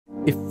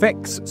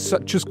Effects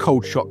such as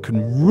cold shock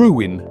can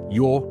ruin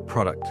your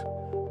product.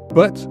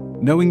 But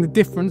knowing the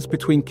difference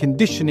between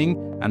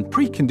conditioning and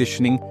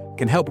preconditioning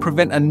can help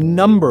prevent a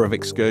number of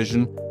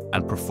excursion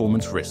and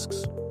performance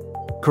risks.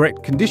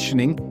 Correct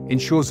conditioning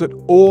ensures that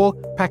all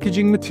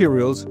packaging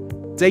materials,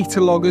 data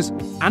loggers,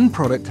 and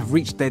product have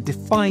reached their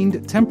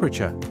defined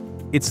temperature.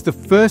 It's the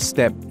first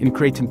step in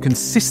creating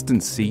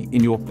consistency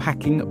in your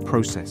packing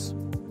process.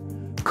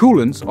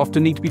 Coolants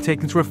often need to be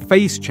taken through a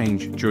phase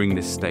change during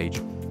this stage,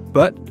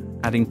 but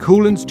adding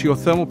coolants to your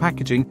thermal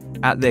packaging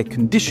at their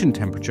conditioned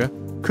temperature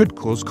could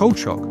cause cold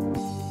shock.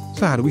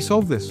 So how do we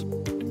solve this?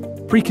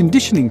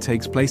 Preconditioning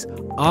takes place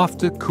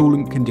after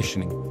coolant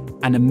conditioning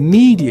and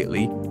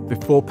immediately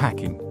before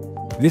packing.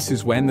 This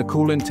is when the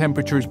coolant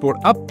temperature is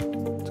brought up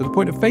to the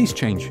point of phase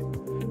change.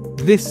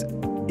 This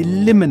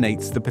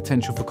eliminates the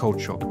potential for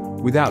cold shock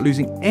without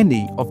losing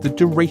any of the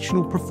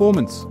durational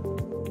performance.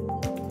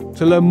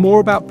 To learn more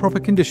about proper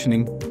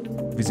conditioning,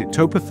 visit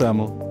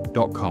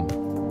topathermal.com.